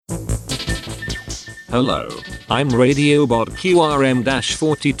Hello, I'm Radiobot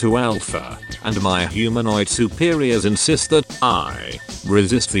QRM-42 Alpha, and my humanoid superiors insist that I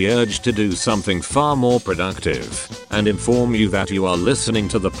resist the urge to do something far more productive, and inform you that you are listening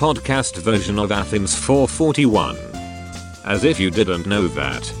to the podcast version of Athens 441. As if you didn't know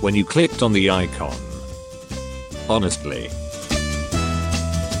that when you clicked on the icon. Honestly.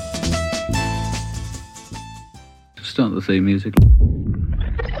 Start the theme music.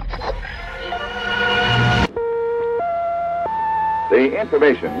 The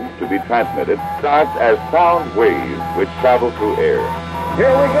information to be transmitted starts as sound waves which travel through air.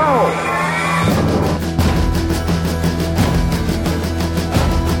 Here we go!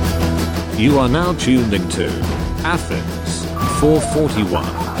 You are now tuned into Athens 441.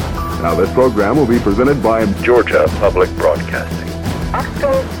 Now this program will be presented by Georgia Public Broadcasting.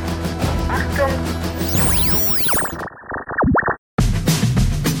 Achtung! Achtung!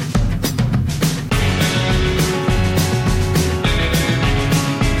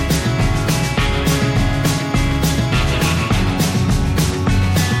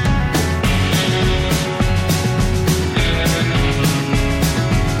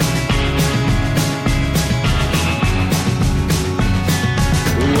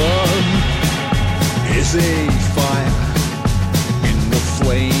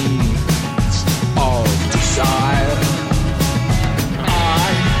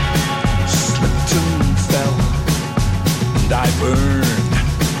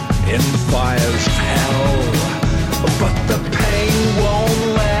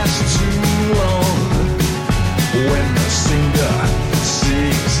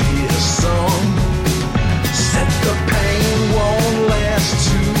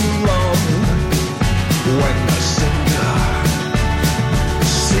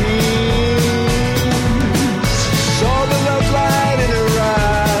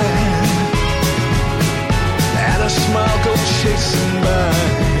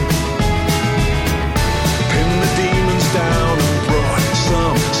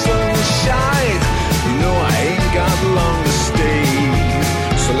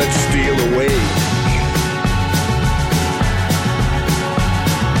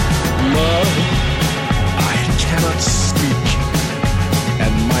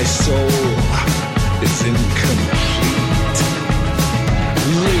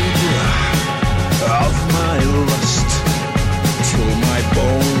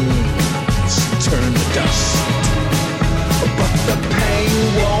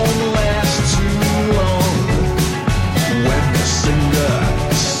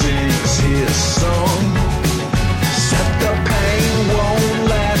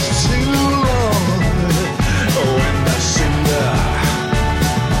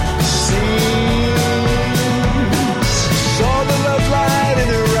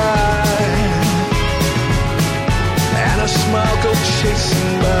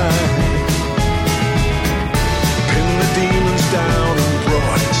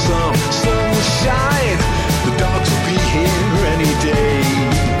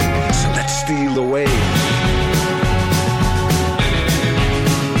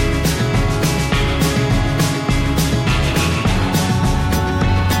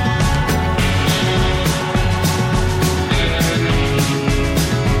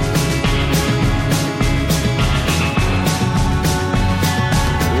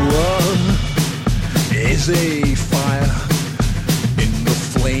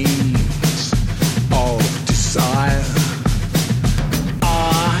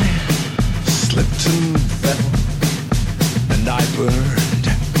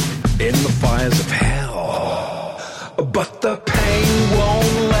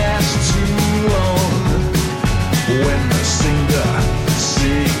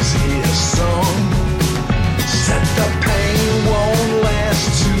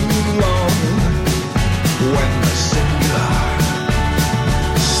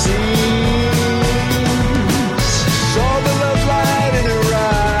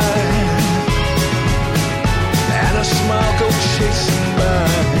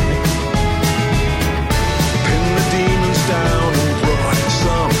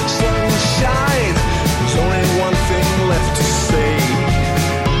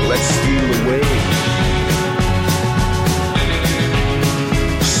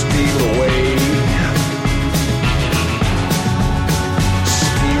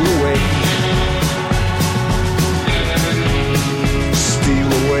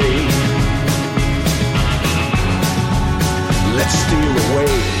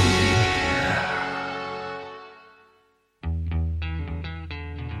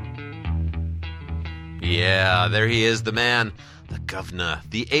 Yeah, there he is, the man, the governor,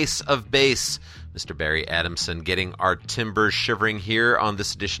 the ace of bass, Mr. Barry Adamson, getting our timbers shivering here on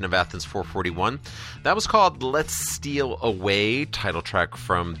this edition of Athens 441. That was called Let's Steal Away, title track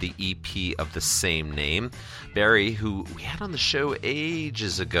from the EP of the same name. Barry, who we had on the show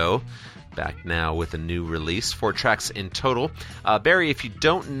ages ago, back now with a new release, 4 tracks in total. Barry, if you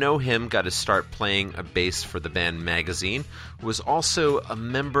don't know him, got to start playing a bass for the band Magazine, was also a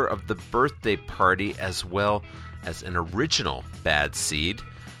member of the Birthday Party as well as an original Bad Seed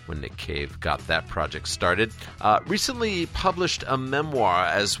when Nick Cave got that project started. Recently published a memoir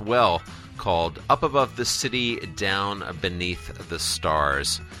as well called Up Above the City, Down Beneath the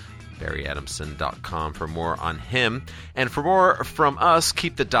Stars. BarryAdamson.com for more on him. And for more from us,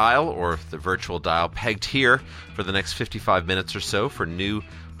 keep the dial, or the virtual dial, pegged here for the next 55 minutes or so for new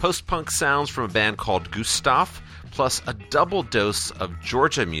post-punk sounds from a band called Gustav, plus a double dose of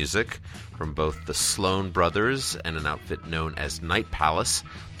Georgia music from both the Sloan Brothers and an outfit known as Night Palace.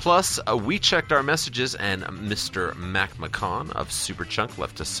 Plus, we checked our messages, and Mr. Mac McCon of Superchunk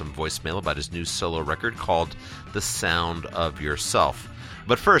left us some voicemail about his new solo record called The Sound of Yourself.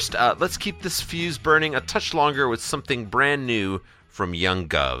 But first, let's keep this fuse burning a touch longer with something brand new from Young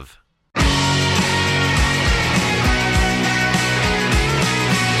Gov.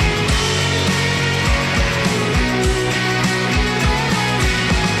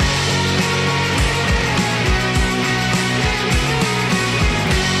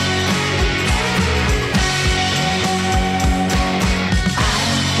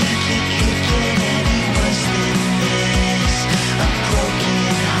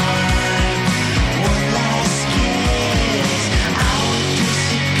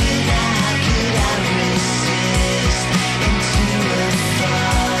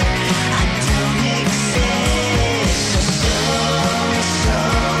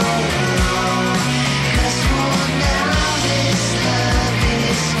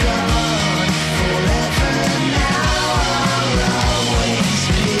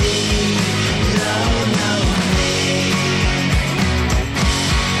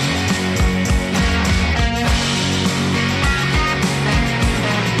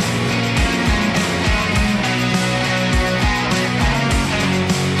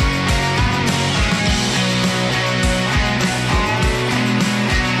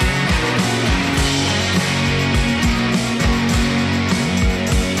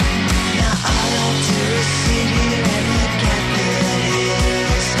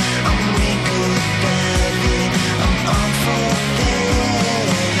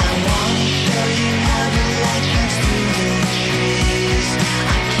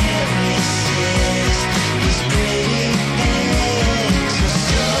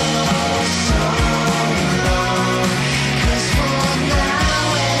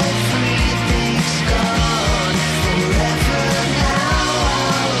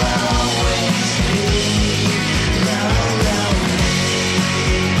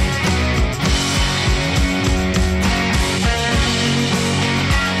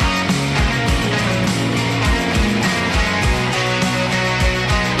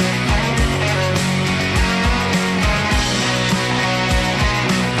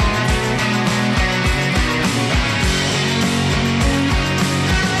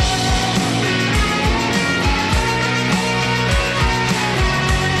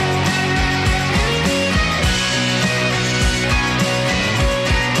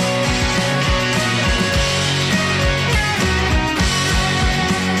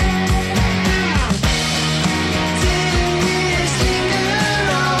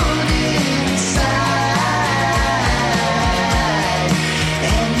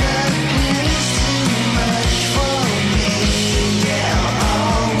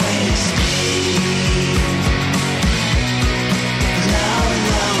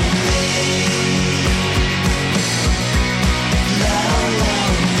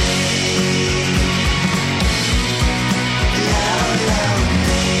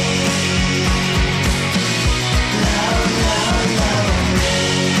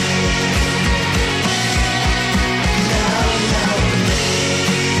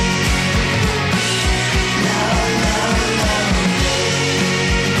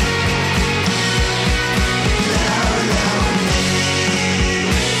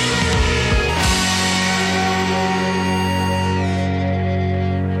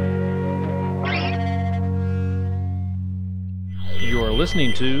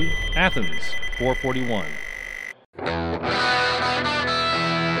 Listening to Athens 441.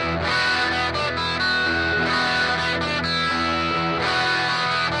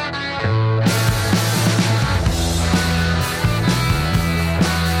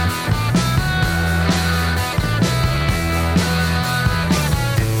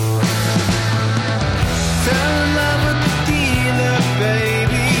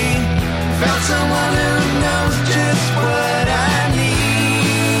 Found someone who knows just what I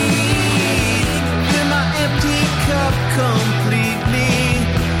need. Fill my empty cup completely.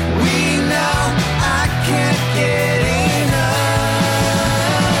 We know I can't get enough.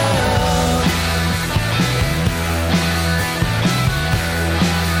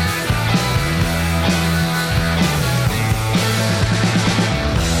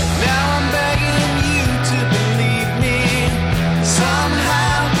 Now I'm begging you to believe me.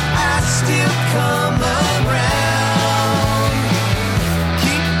 Somehow I still come around.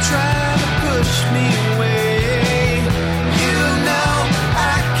 Keep trying to push me away. You know I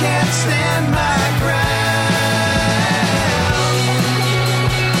can't stand my ground.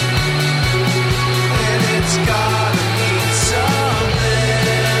 And it's gotta mean something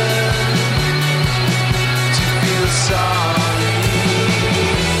to feel sorry.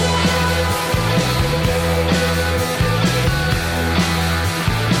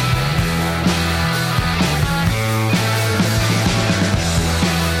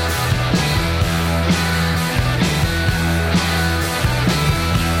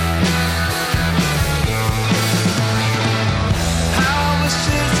 How I wish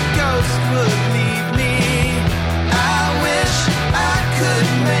this ghost would leave me. I wish I could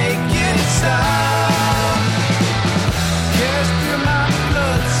make it stop. Cares through my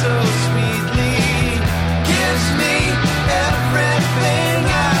blood so sweetly. Gives me everything I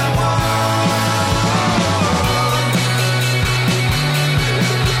want.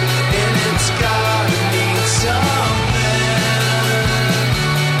 And it's gotta mean something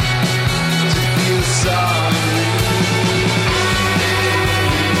to feel sorry.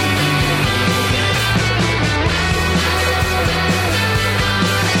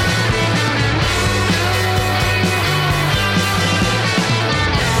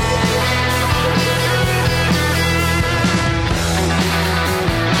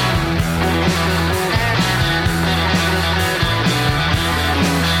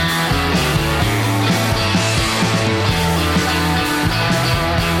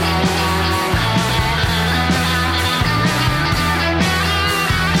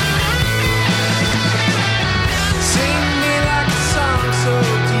 Sing me like a song so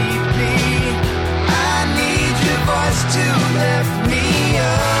deeply. I need your voice to lift me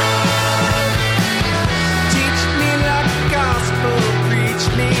up. Teach me like the gospel, preach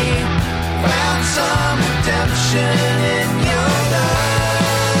me. Found some redemption in your love.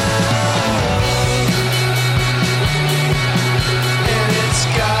 And it's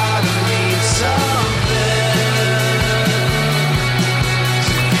gotta mean something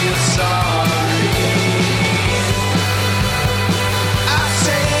to feel sorry. I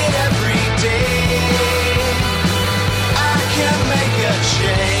say it every day. I can't make a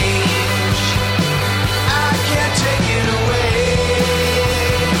change. I can't take it away.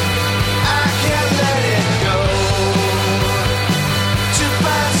 I can't let it go. To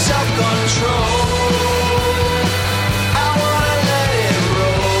find self-control. I wanna let it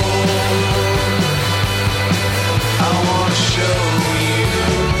roll. I wanna show you.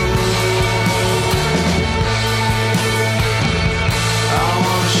 I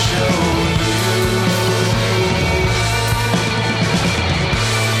wanna show you.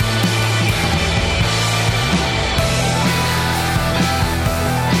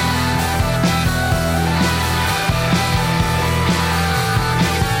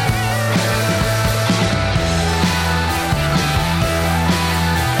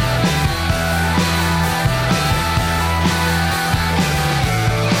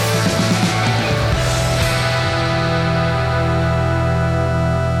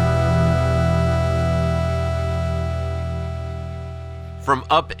 From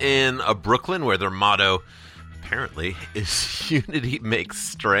up in Brooklyn, where their motto apparently is unity makes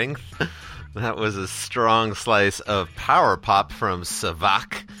strength. That was a strong slice of power pop from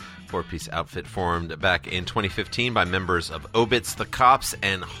Savak, four-piece outfit formed back in 2015 by members of Obits, The Cops,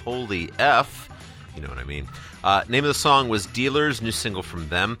 and Holy F. You know what I mean. Name of the song was Dealers, new single from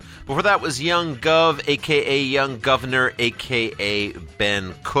them. Before that was Young Gov, a.k.a. Young Governor, a.k.a.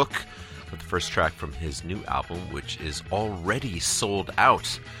 Ben Cook, with the first track from his new album, which is already sold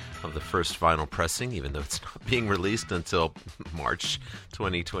out of the first vinyl pressing, even though it's not being released until March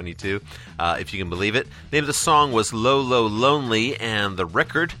 2022, if you can believe it. Name of the song was Low, Low, Lonely, and the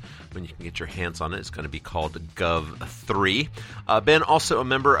record, when you can get your hands on it, it's going to be called Gov 3. Ben, also a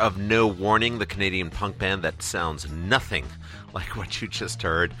member of No Warning, the Canadian punk band that sounds nothing like what you just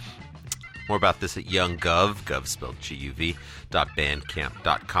heard. More about this at Young Gov spelled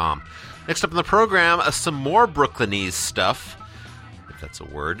GUV.bandcamp.com. Next up in the program, some more Brooklynese stuff, if that's a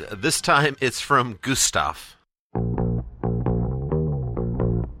word. This time it's from Gustav.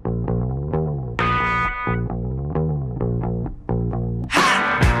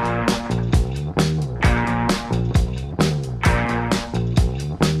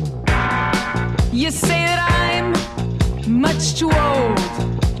 You say that I'm much too old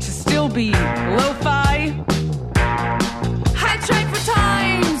to still be lo-fi. I tried for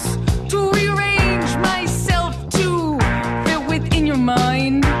times to rearrange myself to fit within your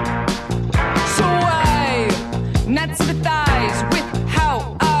mind. So I not sympathize with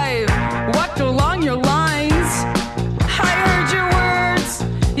how I've walked along your lines. I heard your words,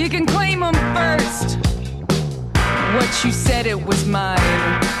 you can claim them first. What you said, it was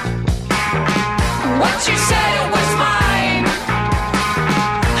mine. What you said, it was mine.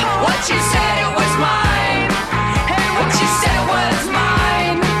 What you said, it was mine. Hey, what you said, it was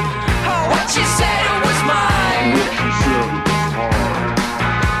mine. What you said, it was mine.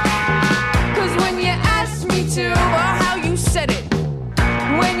 Cause when you asked me to, or how you said it,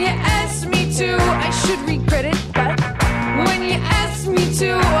 when you asked me to, I should regret it. But when you asked me to,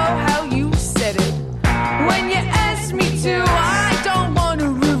 oh, how you said it, when you asked me to, I don't want to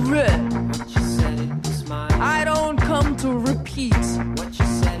regret. I don't come to repeat. What you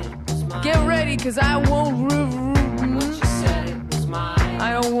said, it was mine. Get ready, cause I won't. What you said, it was mine.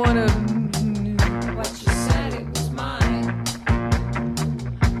 I don't wanna. What you said, it was mine.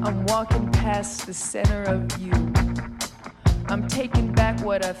 I'm walking past the center of you. I'm taking back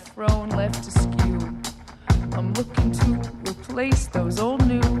what I've thrown, left askew. I'm looking to replace those old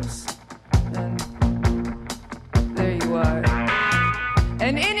news. And there you are.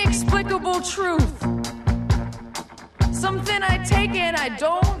 An inexplicable truth. Something I take and I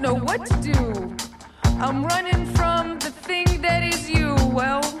don't know what to do. I'm running from the thing that is you.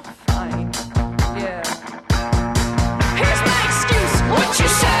 Well, fine. Yeah. Here's my excuse. What you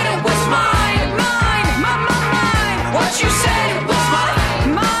said, it was mine. Mine. What you said, it was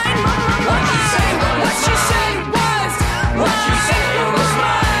mine. Mine. What you said, what you said it was. What you said, it was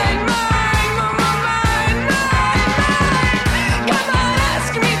mine. Mine. Come on,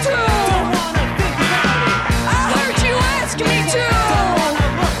 ask me to. Don't wanna think about it. I heard you ask me to.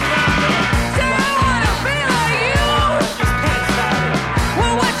 Do I wanna be like you?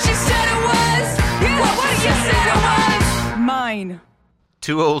 Well, what you said it was. Yeah, what you said it was. Mine.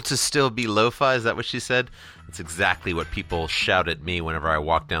 Too old to still be lo-fi? Is that what she said? That's exactly what people shout at me whenever I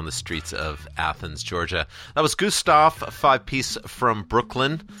walk down the streets of Athens, Georgia. That was Gustav, a 5-piece from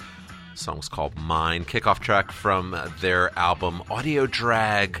Brooklyn. The song was called Mine. Kickoff track from their album Audio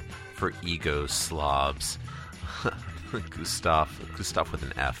Drag for Ego Slobs. Gustav with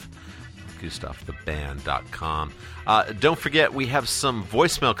an F. GustavTheBand.com. Don't forget, we have some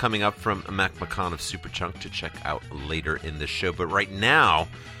voicemail coming up from Mac McCon of Superchunk to check out later in the show. But right now,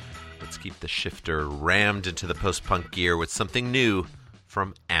 let's keep the shifter rammed into the post-punk gear with something new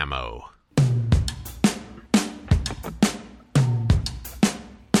from Ammo.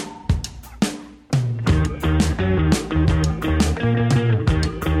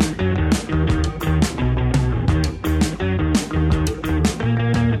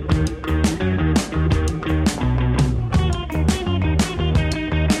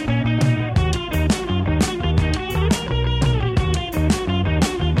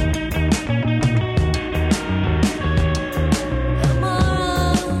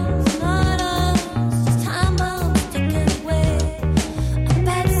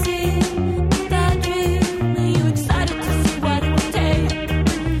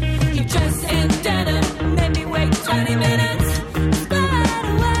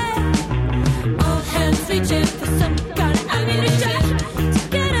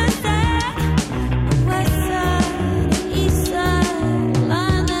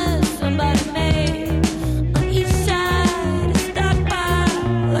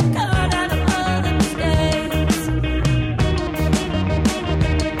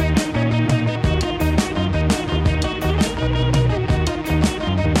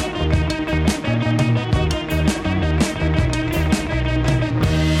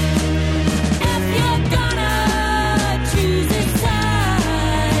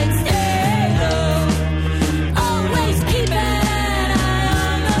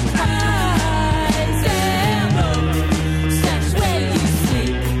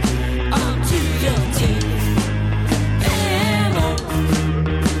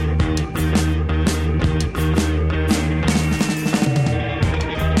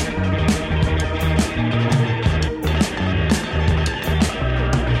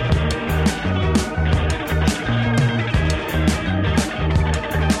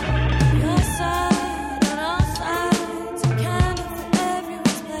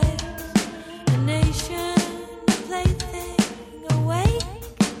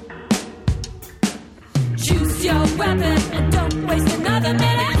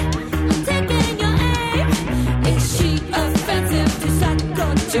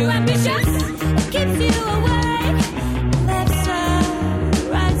 Too ambitious.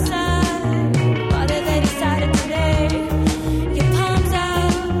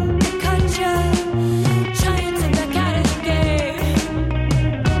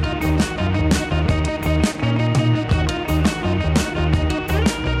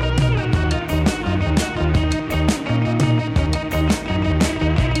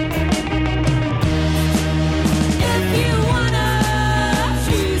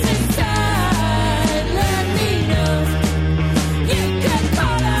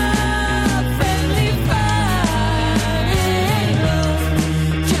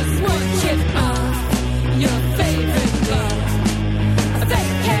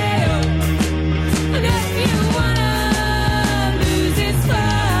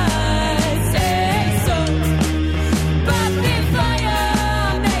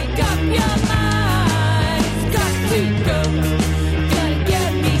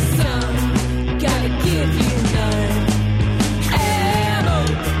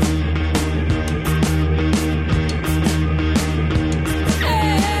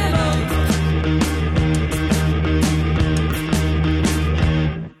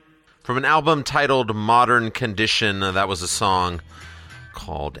 From an album titled Modern Condition, that was a song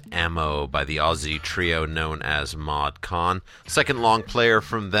called Ammo by the Aussie trio known as Mod Con. Second long player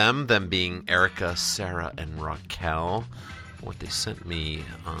from them being Erica, Sarah, and Raquel. What they sent me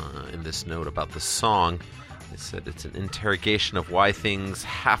in this note about the song, they said it's an interrogation of why things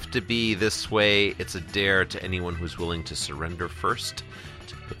have to be this way. It's a dare to anyone who's willing to surrender first,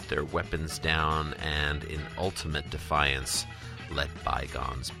 to put their weapons down, and in ultimate defiance, let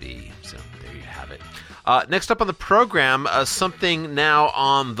bygones be. So there you have it. Next up on the program, something now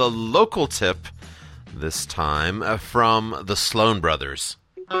on the local tip, this time from the Sloan Brothers.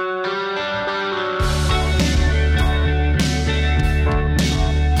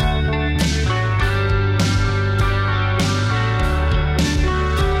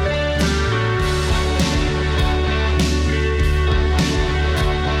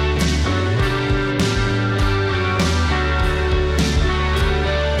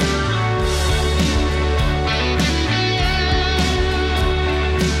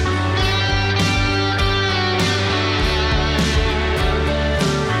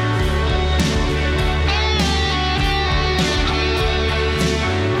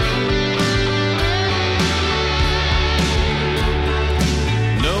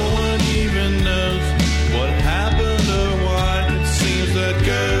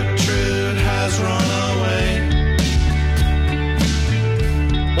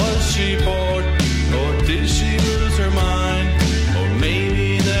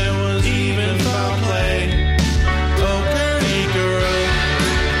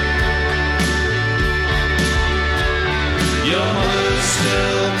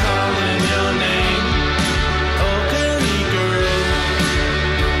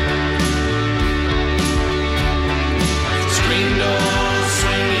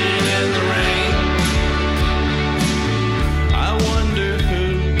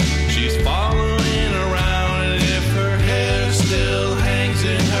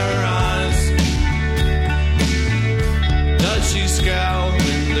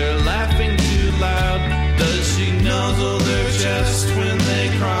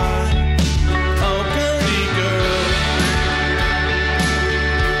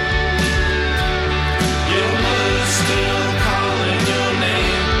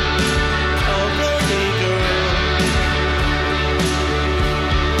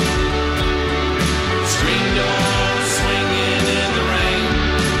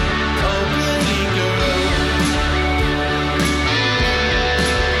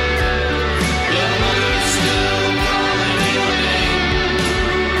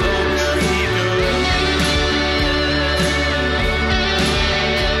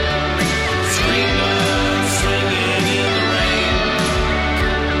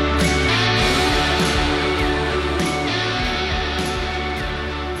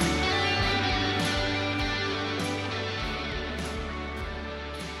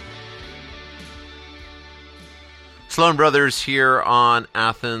 Sloan Brothers here on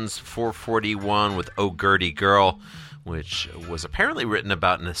Athens 441 with Oh Gertie Girl, which was apparently written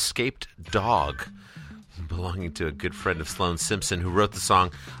about an escaped dog belonging to a good friend of Sloan Simpson, who wrote the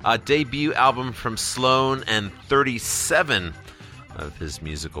song. Debut album from Sloan and 37 of his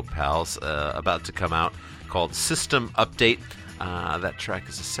musical pals about to come out, called System Update. That track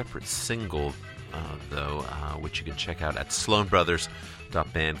is a separate single, though, which you can check out at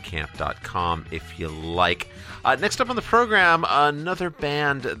sloanbrothers.bandcamp.com if you like. Next up on the program, another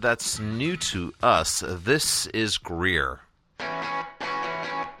band that's new to us. This is Greer.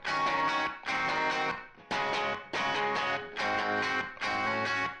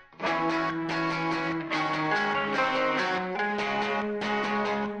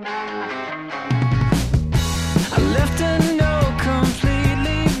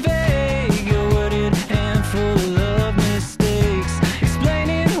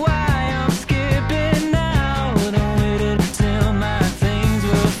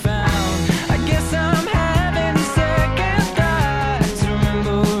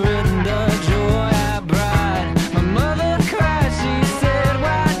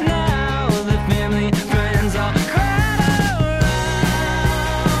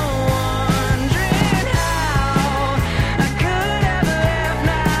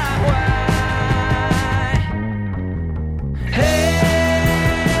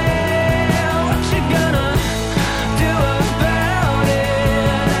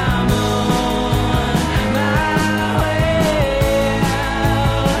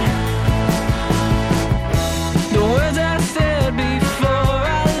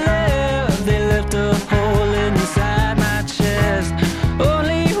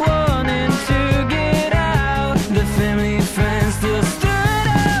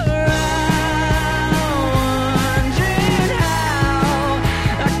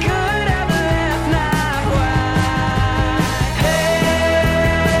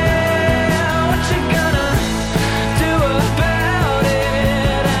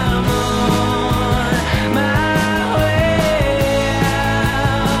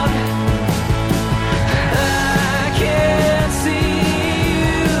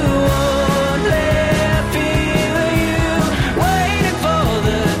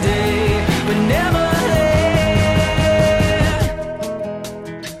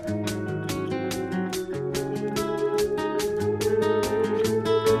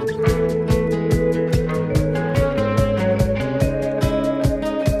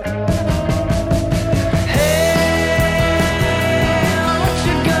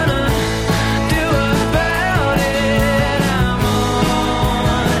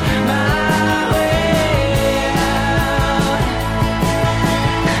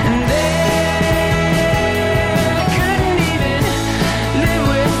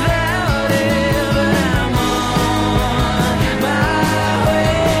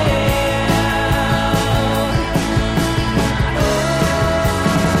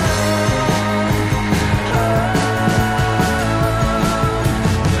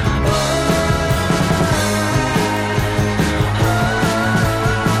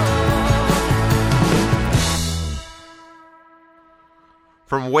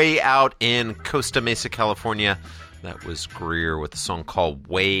 way out in Costa Mesa, California. That was Greer with a song called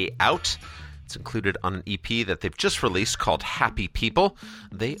Way Out. It's included on an EP that they've just released called Happy People.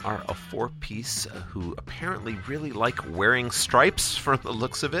 They are a four-piece who apparently really like wearing stripes from the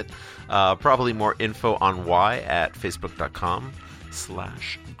looks of it. Probably more info on why at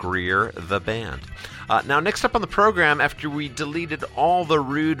facebook.com/Greer the Band. Now, next up on the program, after we deleted all the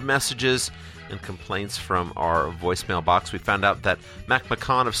rude messages and complaints from our voicemail box, we found out that Mac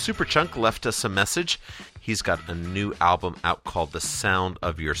McCon of Superchunk left us a message. He's got a new album out called The Sound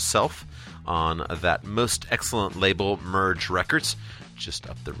of Yourself on that most excellent label, Merge Records, just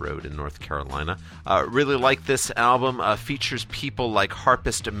up the road in North Carolina. Really like this album. Features people like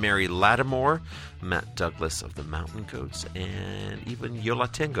harpist Mary Lattimore, Matt Douglas of the Mountain Goats, and even Yo La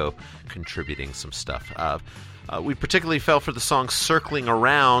Tengo contributing some stuff. We particularly fell for the song Circling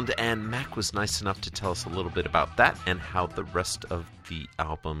Around, and Mac was nice enough to tell us a little bit about that and how the rest of the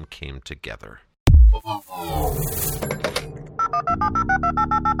album came together.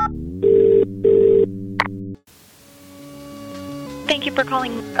 Thank you for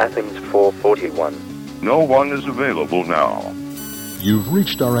calling Athens 441. No one is available now. You've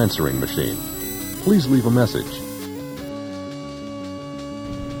reached our answering machine. Please leave a message.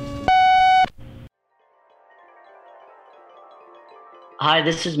 Hi,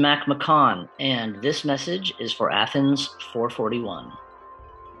 this is Mac McCon, and this message is for Athens 441.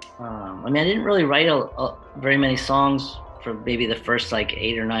 I didn't really write very many songs for maybe the first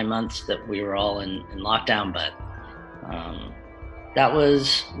 8 or 9 months that we were all in lockdown, but that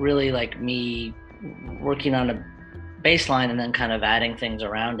was really me working on a bass line and then kind of adding things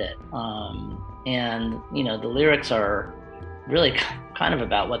around it. And the lyrics are really kind of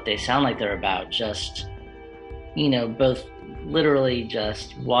about what they sound like they're about, just, both literally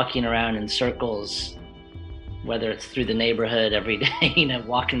just walking around in circles, whether it's through the neighborhood every day,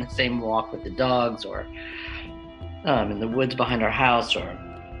 walking the same walk with the dogs, or in the woods behind our house, or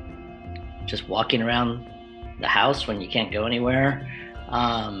just walking around the house when you can't go anywhere,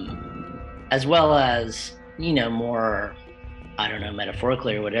 as well as, more,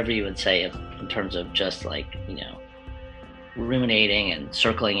 metaphorically or whatever you would say in terms of just ruminating and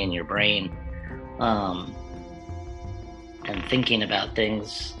circling in your brain, and thinking about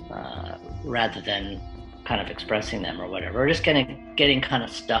things rather than kind of expressing them or whatever, or just getting kind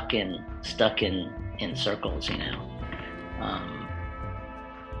of stuck in circles,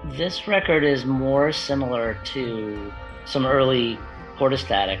 This record is more similar to some early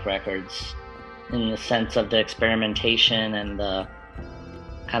Portastatic records in the sense of the experimentation and the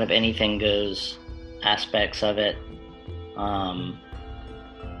kind of anything goes aspects of it,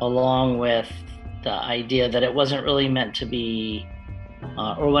 along with the idea that it wasn't really meant to be,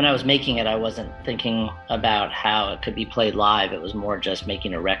 or when I was making it, I wasn't thinking about how it could be played live. It was more just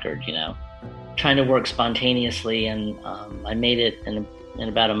making a record, trying to work spontaneously. And I made it in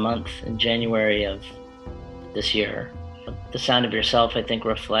about a month in January of this year. The Sound of Yourself, I think,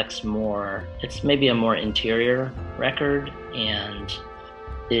 reflects more, it's maybe a more interior record, and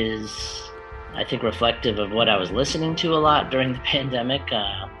is, I think, reflective of what I was listening to a lot during the pandemic,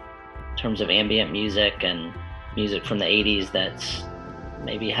 in terms of ambient music and music from the 80s that's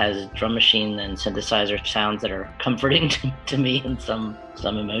maybe has drum machine and synthesizer sounds that are comforting to me in some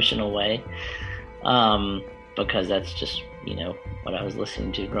emotional way, because that's just, what I was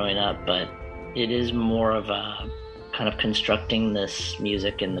listening to growing up. But it is more of a kind of constructing this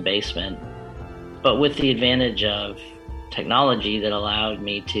music in the basement, but with the advantage of technology that allowed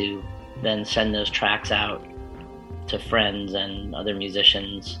me to then send those tracks out to friends and other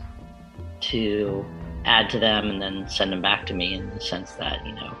musicians to add to them and then send them back to me, in the sense that,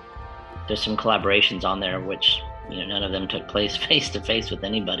 there's some collaborations on there which, none of them took place face to face with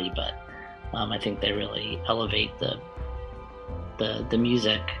anybody, but I think they really elevate the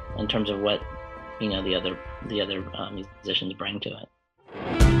music in terms of what, the other musicians bring to it.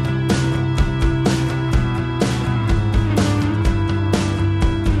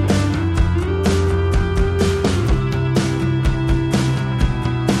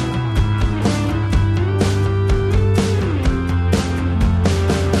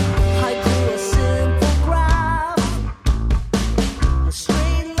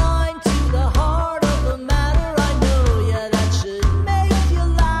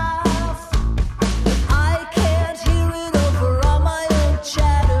 I can't hear it over all my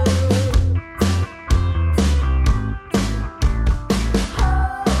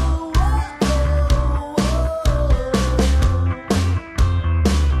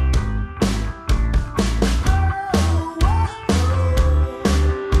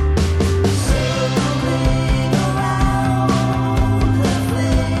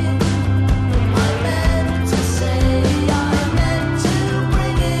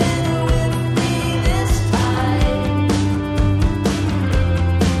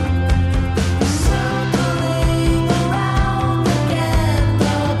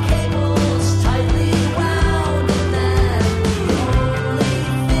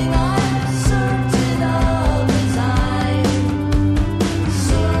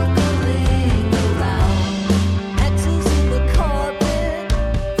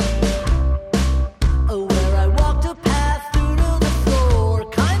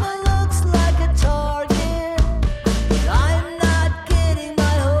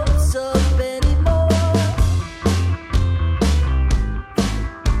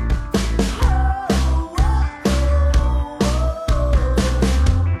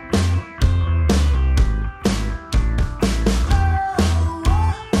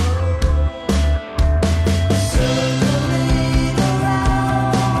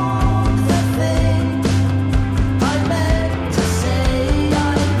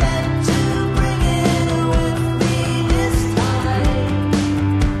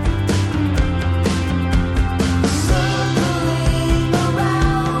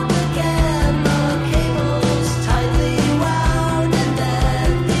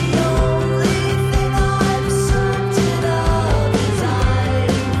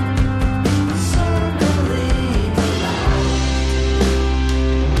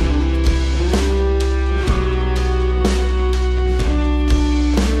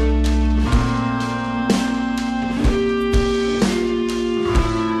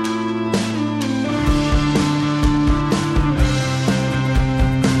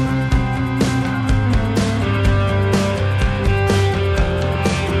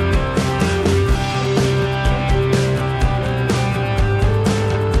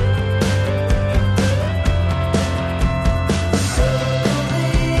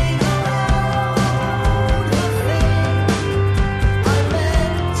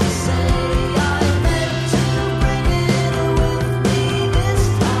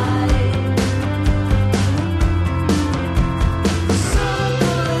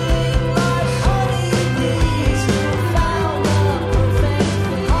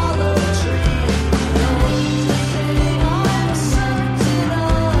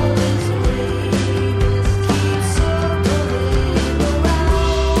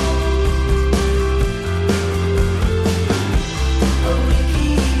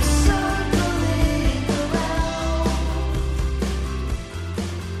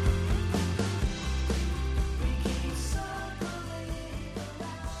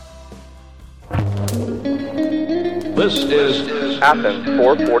This is Athens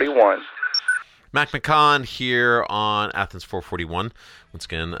 441. Mac McCon here on Athens 441. Once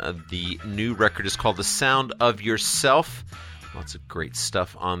again, the new record is called The Sound of Yourself. Lots of great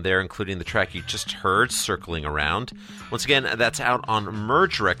stuff on there, including the track you just heard, Circling Around. Once again, that's out on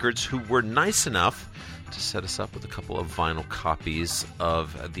Merge Records, who were nice enough to set us up with a couple of vinyl copies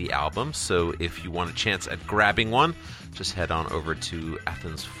of the album. So if you want a chance at grabbing one, just head on over to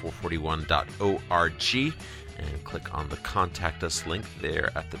athens441.org and click on the Contact Us link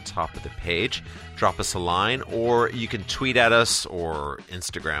there at the top of the page. Drop us a line, or you can tweet at us or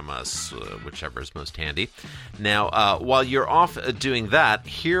Instagram us, whichever is most handy. Now, while you're off doing that,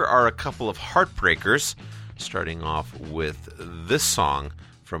 here are a couple of heartbreakers, starting off with this song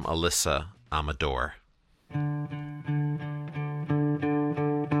from Alyssa Amador.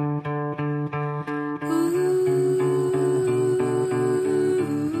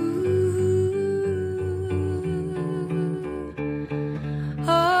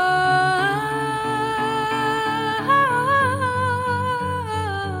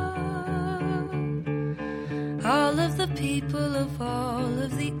 All of the people of all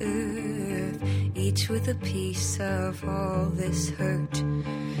of the earth, each with a piece of all this hurt.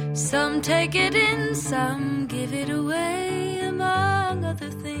 Some take it in, some give it away, among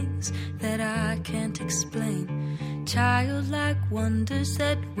other things that I can't explain. Childlike wonders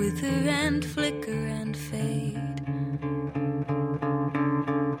that wither and flicker and fade.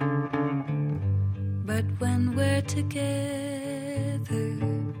 But when we're together,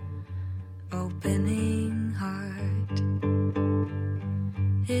 opening heart,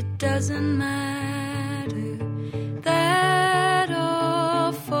 it doesn't matter that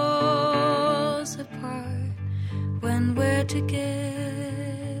all falls apart. When we're together,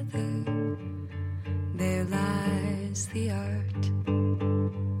 there lies the art.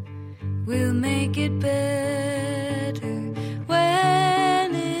 We'll make it better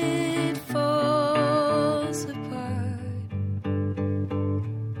when it falls apart.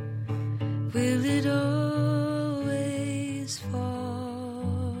 Will it always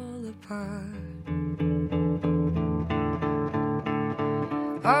fall apart?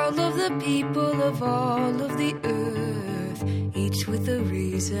 All of the people of all of the earth, each with a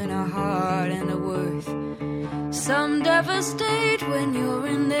reason, a heart, and a worth. Some devastate when you're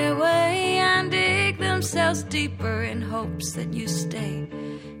in their way and dig themselves deeper in hopes that you stay.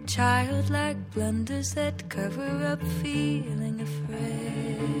 Childlike blunders that cover up feeling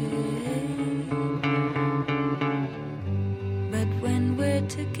afraid. But when we're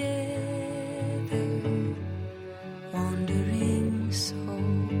together, wandering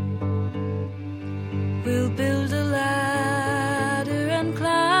soul, we'll build a ladder and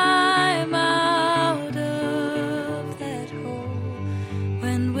climb out of that hole.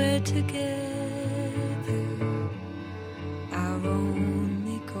 When we're together, our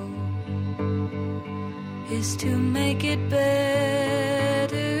only goal is to make it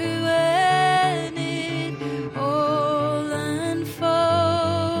better when it all unfolds,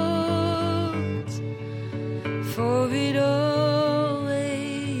 for it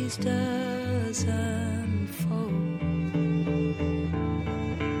always does unfold.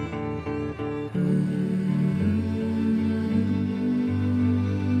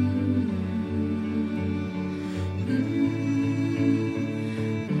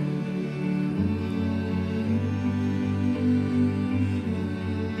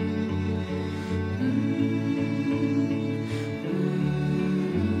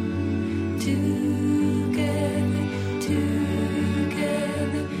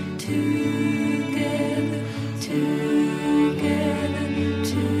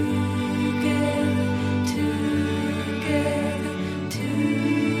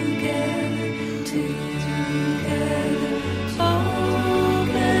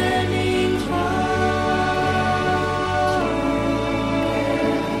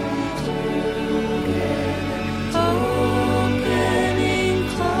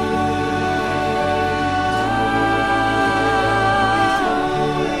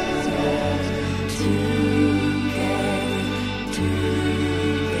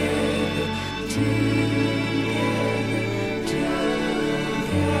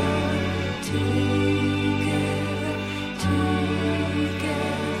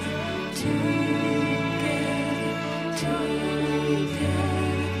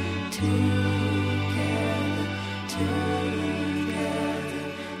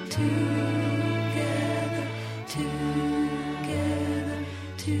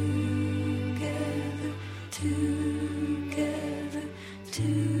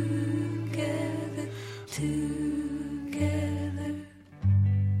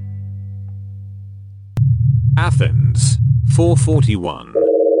 Athens, 441.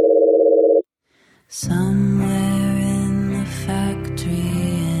 Somewhere in the factory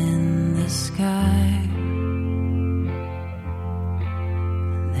in the sky,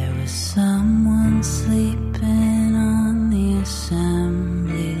 there was someone sleeping on the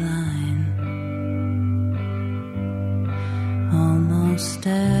assembly line. Almost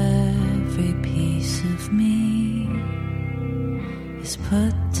every piece of me is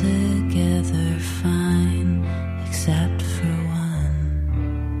put together fine, except for one.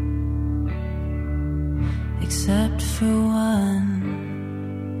 Except for one.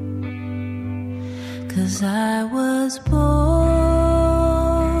 'Cause I was born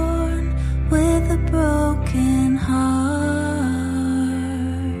with a broken heart.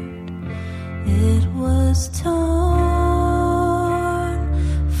 It was torn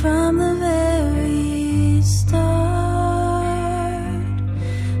from the very start,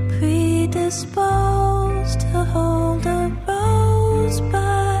 predisposed to hold a rose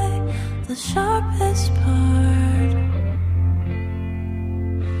by the sharpest part.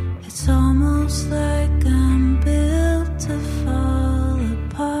 It's almost like I'm built to fall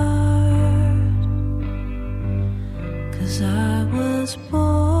apart, 'cause I was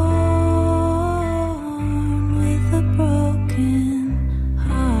born with a broken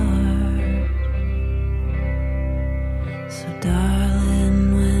heart. So darling,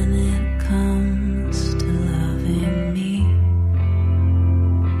 when it comes to loving me,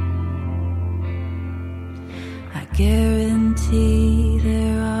 I guarantee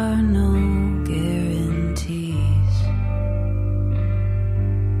there are no guarantees.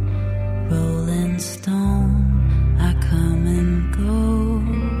 Rolling stone, I come and go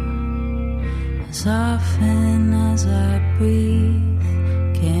as often as I breathe.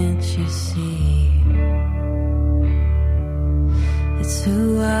 Can't you see? It's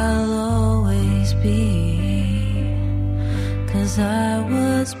who I'll always be, 'cause I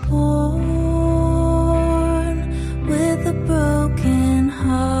was born with a broken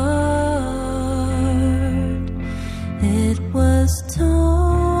heart. It was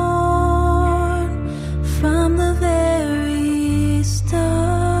torn from the very start,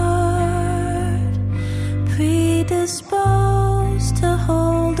 predisposed to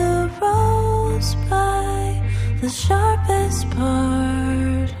hold a rose by the sharpest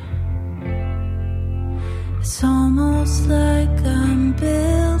part. It's almost like I'm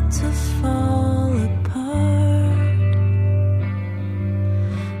built to fall apart,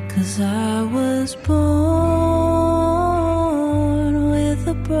 'cause I was born with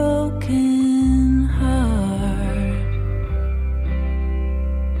a broken heart.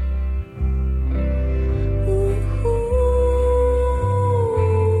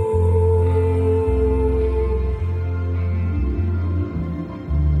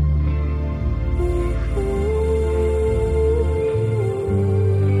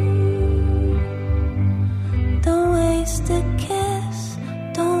 Don't waste a kiss,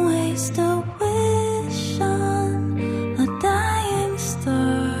 don't waste a wish on a dying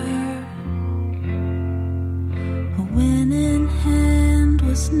star. A winning hand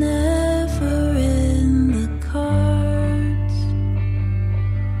was never in the cards,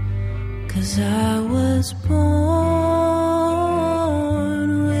 'cause I was born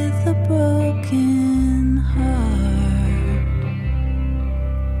with a broken heart.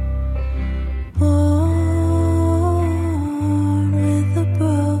 Born with a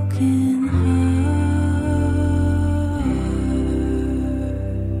broken heart.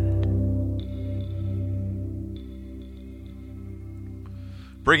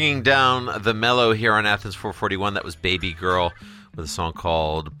 Bringing down the mellow here on Athens 441, that was Baby Girl with a song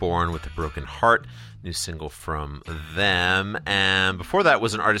called Born with a Broken Heart, new single from them. And before that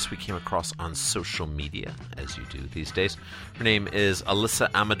was an artist we came across on social media, as you do these days. Her name is Alyssa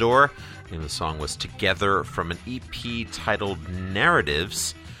Amador. The name of the song was Together, from an EP titled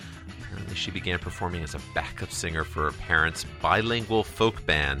Narratives. Apparently she began performing as a backup singer for her parents' bilingual folk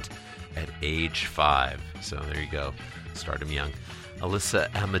band at age 5. So there you go. Start 'em young.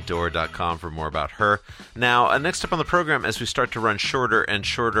 AlyssaAmador.com for more about her. Now, next up on the program, as we start to run shorter and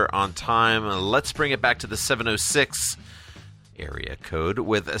shorter on time, let's bring it back to the 706 area code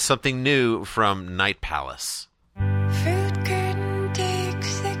with something new from Night Palace. Fruit curtain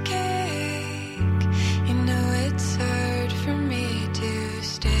takes the cake. You know it's hard for me to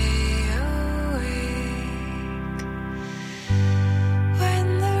stay awake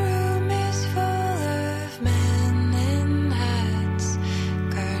when the room is full of men in hats,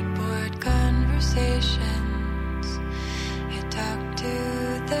 cardboard conversations. You talk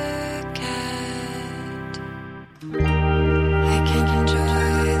to the cat. I can't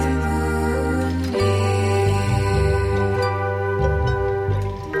enjoy the moonlit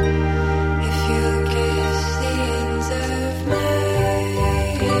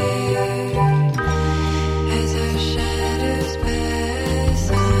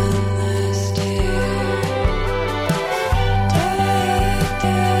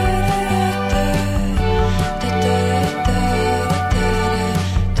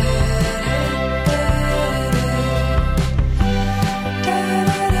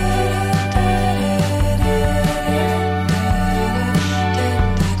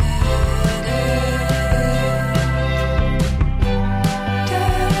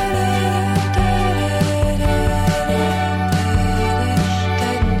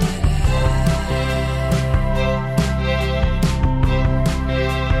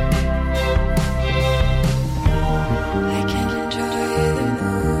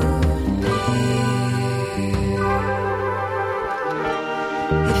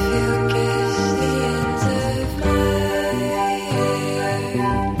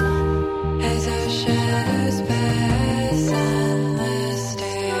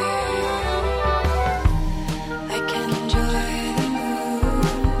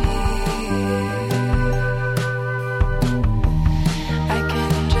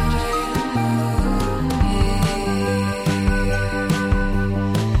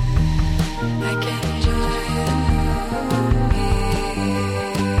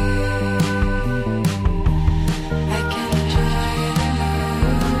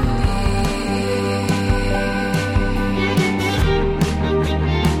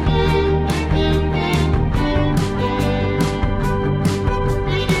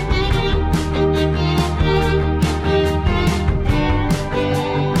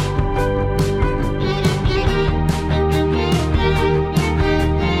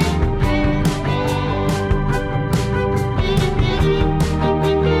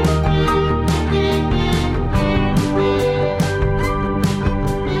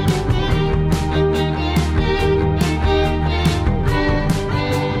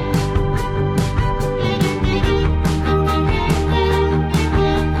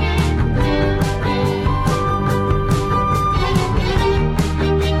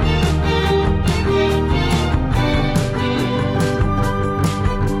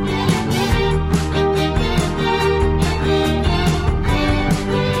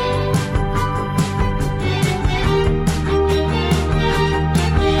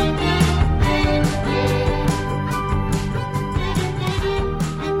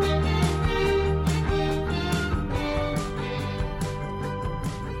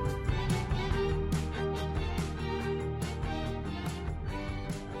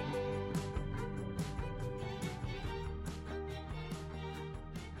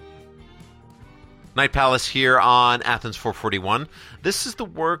Night Palace here on Athens 441. This is the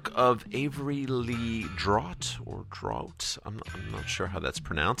work of Avery Lee Draught, or Drought. I'm not sure how that's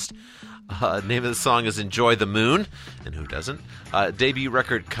pronounced. Name of the song is Enjoy the Moon, and who doesn't? Debut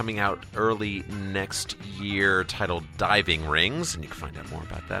record coming out early next year titled Diving Rings, and you can find out more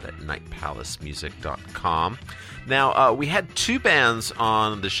about that at nightpalacemusic.com. Now, we had two bands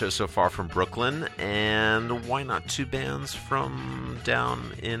on the show so far from Brooklyn, and why not two bands from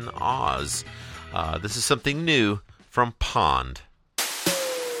down in Oz? This is something new from Pond.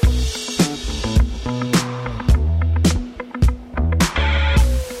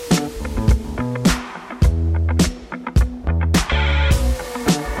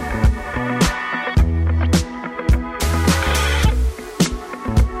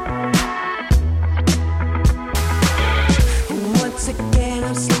 Once again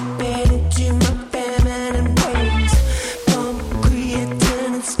I'm slipping into my feminine ways. Bump,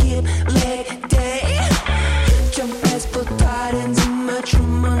 creatine and skip leg day. Jump as for tight and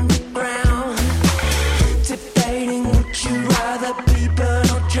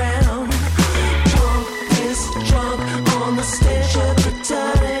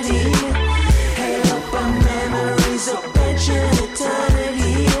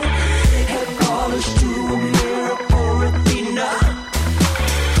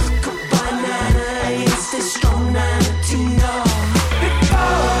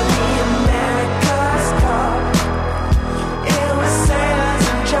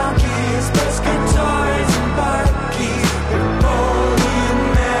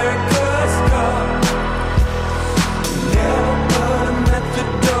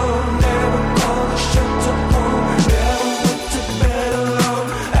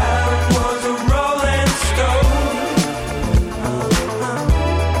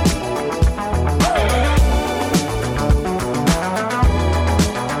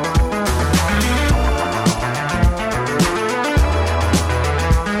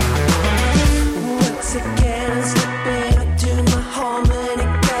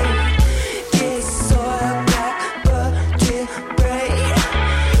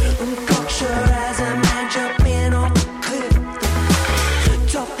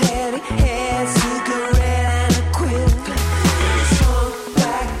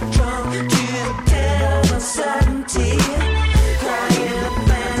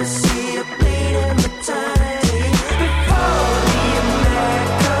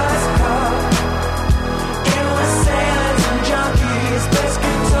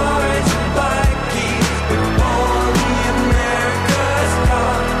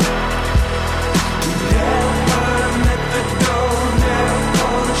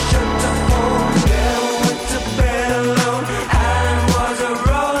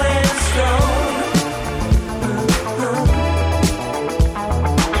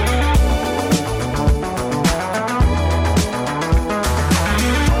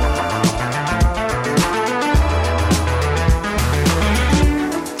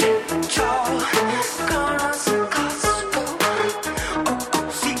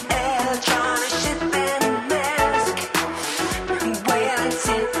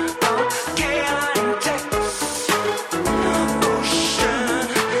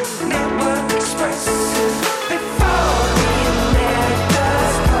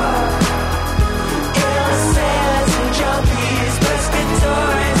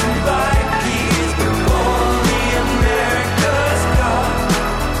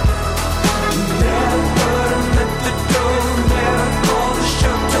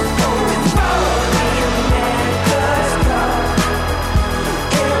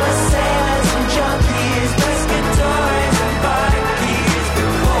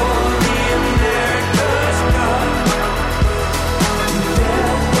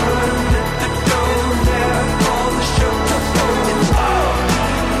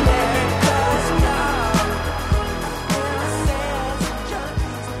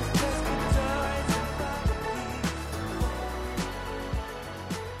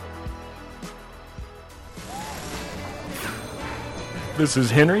This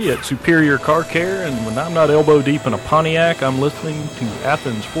is Henry at Superior Car Care, and when I'm not elbow deep in a Pontiac, I'm listening to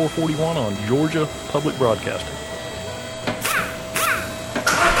Athens 441 on Georgia Public Broadcasting.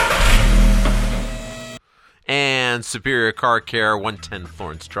 And Superior Car Care, 110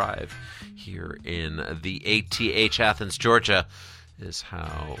 Florence Drive, here in the ATH Athens, Georgia, is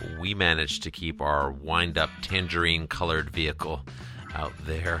how we managed to keep our wind-up tangerine-colored vehicle out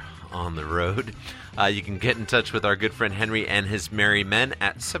there on the road. You can get in touch with our good friend Henry and his merry men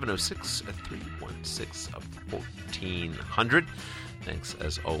at 706-316-1400. Thanks,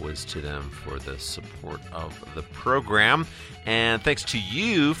 as always, to them for the support of the program. And thanks to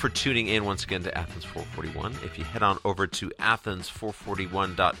you for tuning in once again to Athens 441. If you head on over to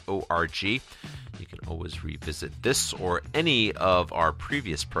athens441.org, you can always revisit this or any of our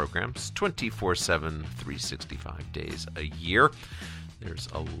previous programs 24/7, 365 days a year. There's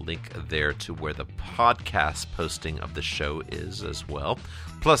a link there to where the podcast posting of the show is as well.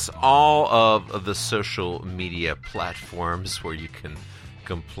 Plus all of the social media platforms where you can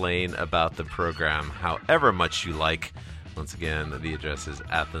complain about the program however much you like. Once again, the address is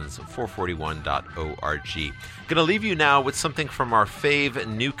athens441.org. Going to leave you now with something from our fave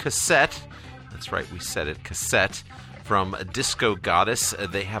new cassette. That's right, we said it, cassette. From Disco Goddess.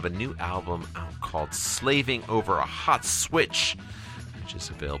 They have a new album out called Slaving Over a Hot Switch, which is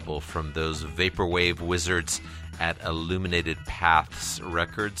available from those vaporwave wizards at Illuminated Paths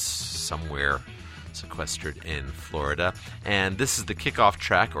Records, somewhere sequestered in Florida. And this is the kickoff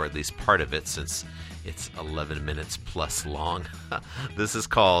track, or at least part of it, since it's 11 minutes plus long. This is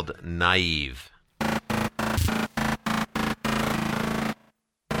called Naive.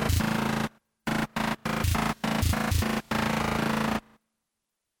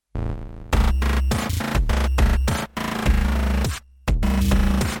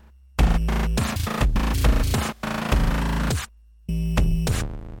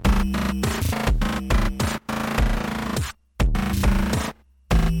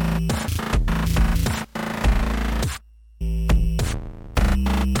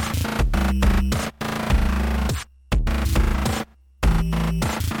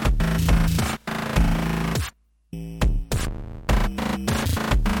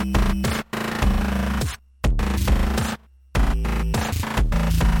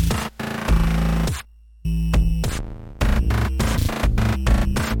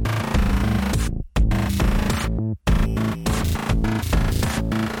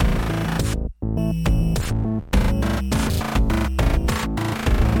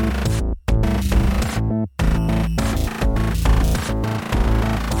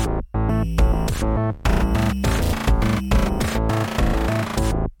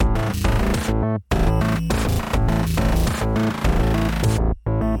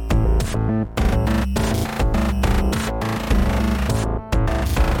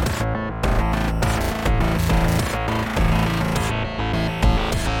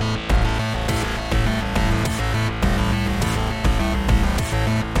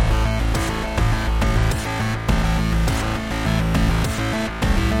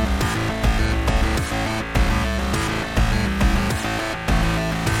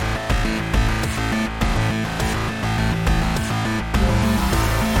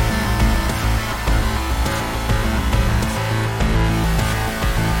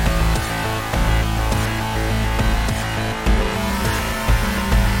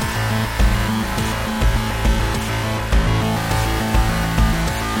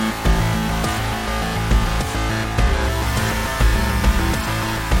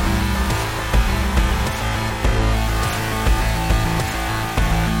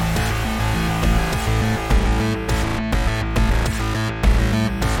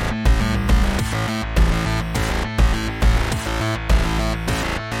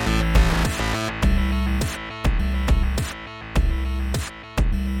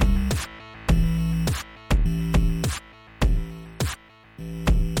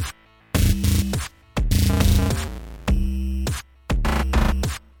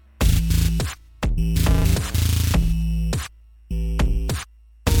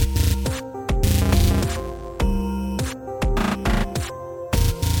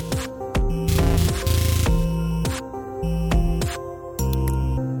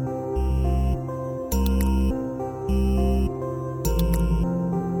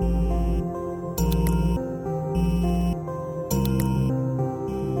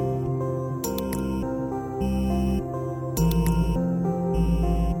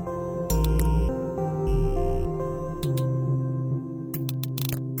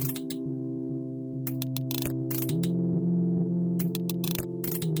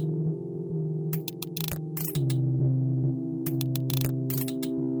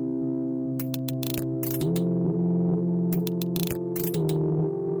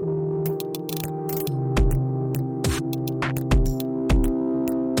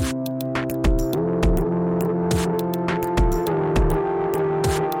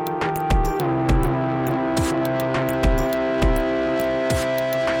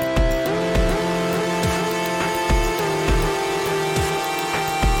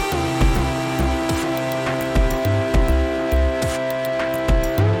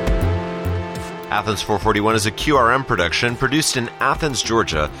 Athens 441 is a QRM production produced in Athens,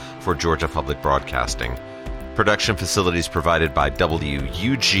 Georgia for Georgia Public Broadcasting. Production facilities provided by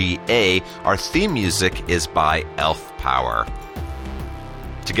WUGA. Our theme music is by Elf Power.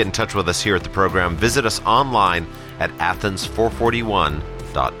 To get in touch with us here at the program, visit us online at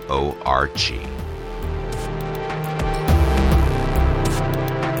athens441.org.